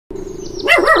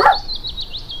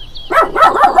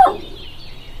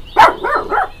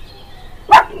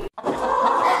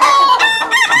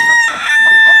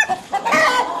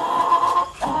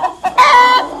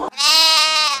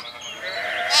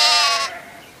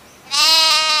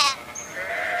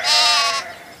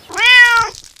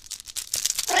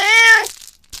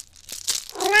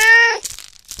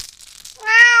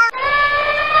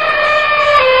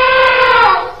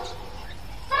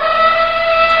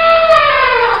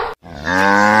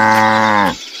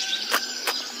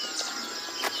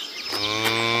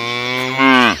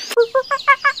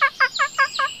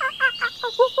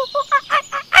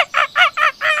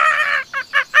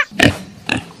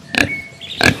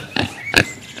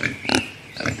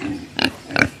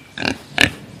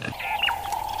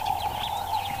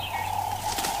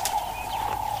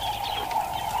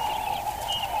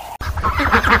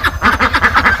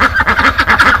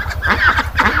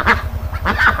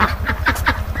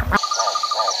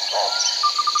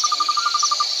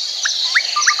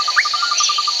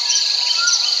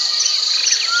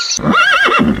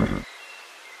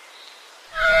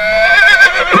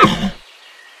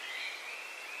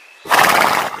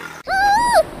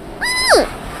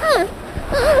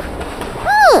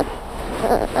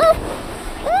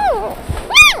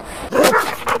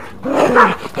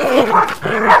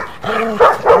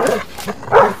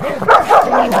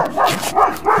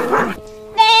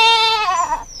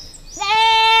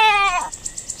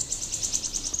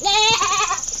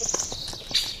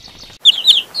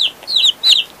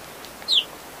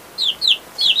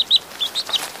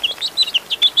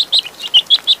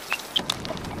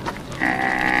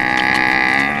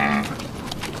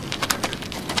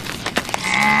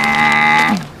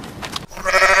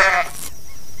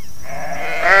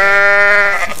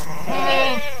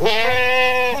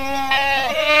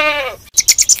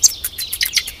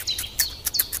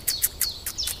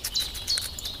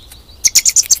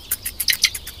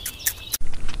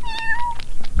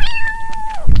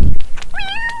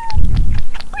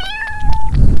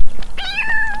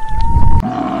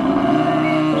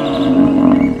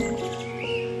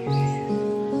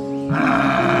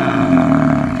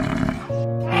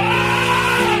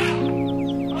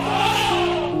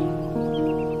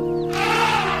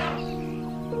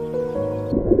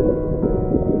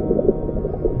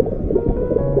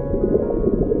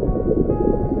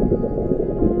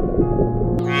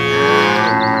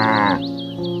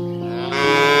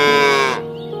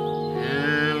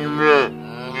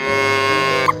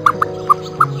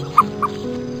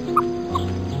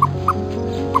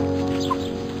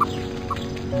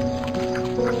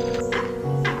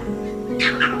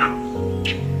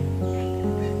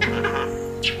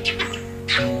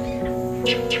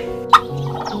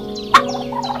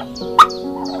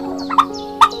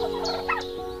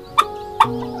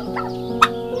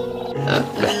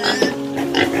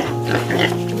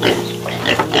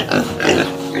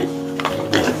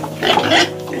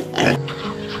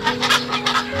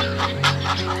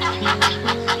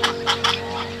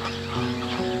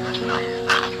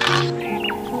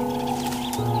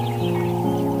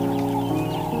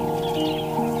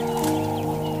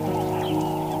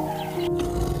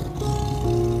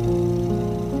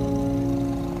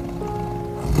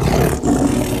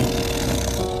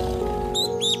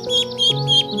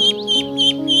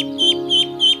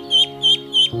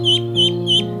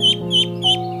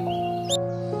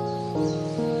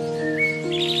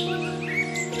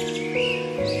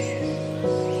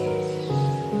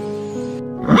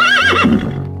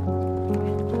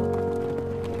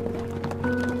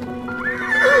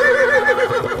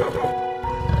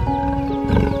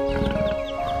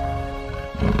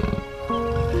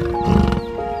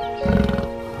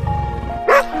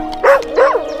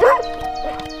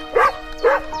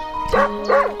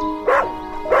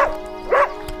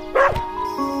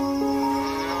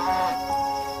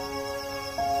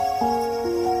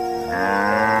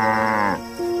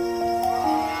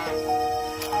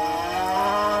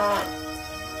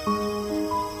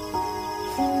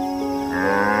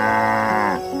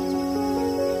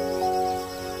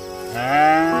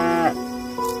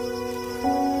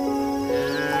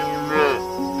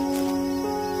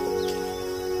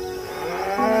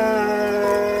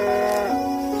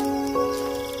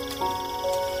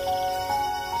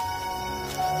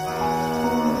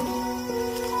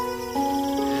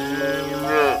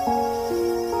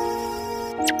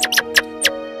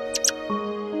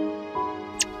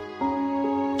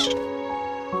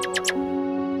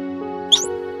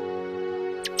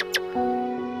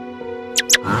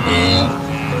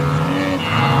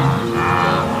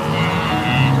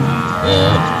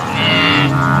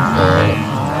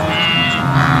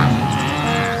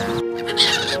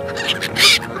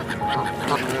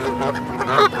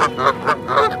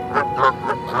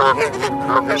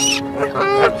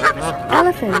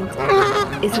Elephant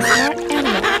is a smart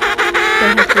animal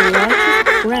that has the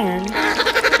largest brain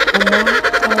among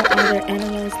all other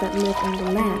animals that live on the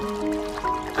land,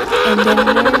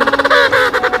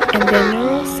 and their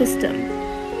neural system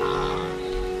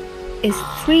is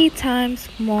 3 times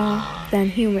more than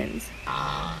humans.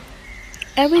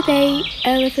 Every day,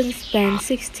 elephants spend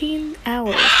 16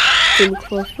 hours to look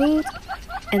for food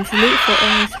and sleep for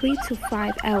only 3 to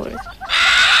 5 hours.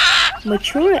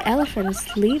 Mature elephants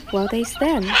sleep while they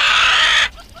stand.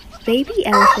 Baby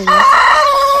elephants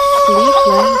sleep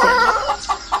lying down.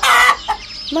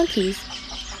 Monkeys.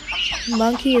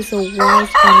 Monkey is a wise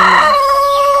animal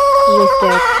with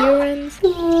their appearance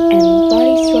and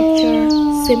body structure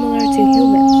similar to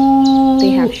humans.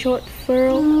 They have short fur,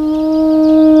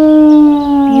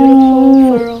 beautiful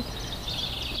fur,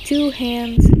 2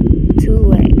 hands, 2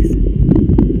 legs,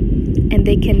 and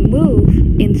they can move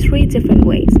in 3 different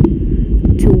ways: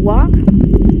 to walk,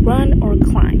 run, or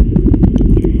climb.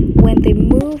 When they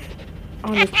move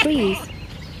on the trees,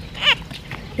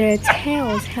 their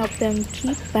tails help them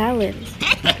keep balance.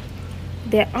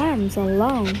 Their arms are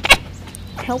long,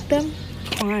 help them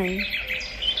climb.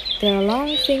 Their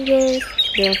long fingers,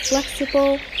 they're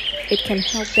flexible. It can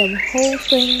help them hold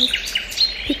things,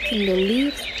 picking the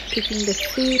leaves, picking the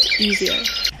food easier.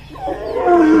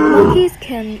 Monkeys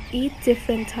can eat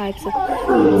different types of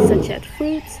food, such as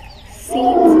fruits,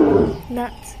 seeds,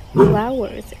 nuts,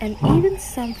 flowers, and even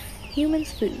some human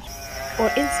food or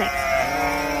insects.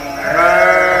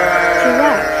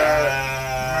 Giraffe.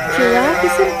 Giraffe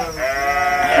is the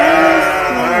highest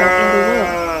mammal in the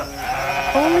world.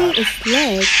 Only its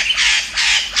legs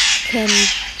can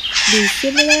be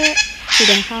similar to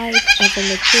the height of a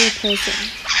mature person,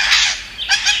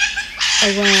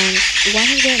 around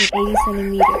 180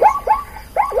 centimeters.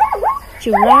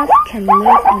 Giraffe can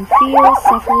live on fields,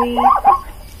 safari,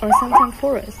 or sometimes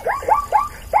forests.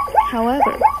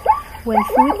 However, when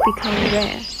food becomes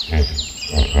rare,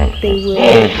 they will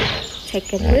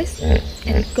take a risk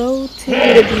and go to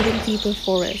the even deeper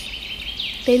forest.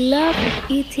 They love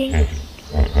eating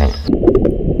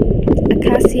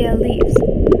acacia leaves,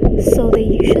 so they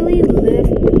usually live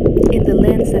in the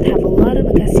lands that have a lot of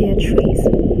acacia trees.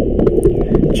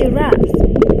 Giraffes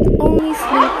only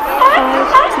sleep 5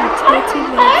 to 30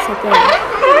 minutes a day.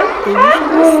 They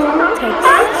usually take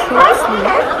short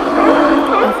sleep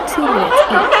of 2 minutes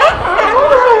each.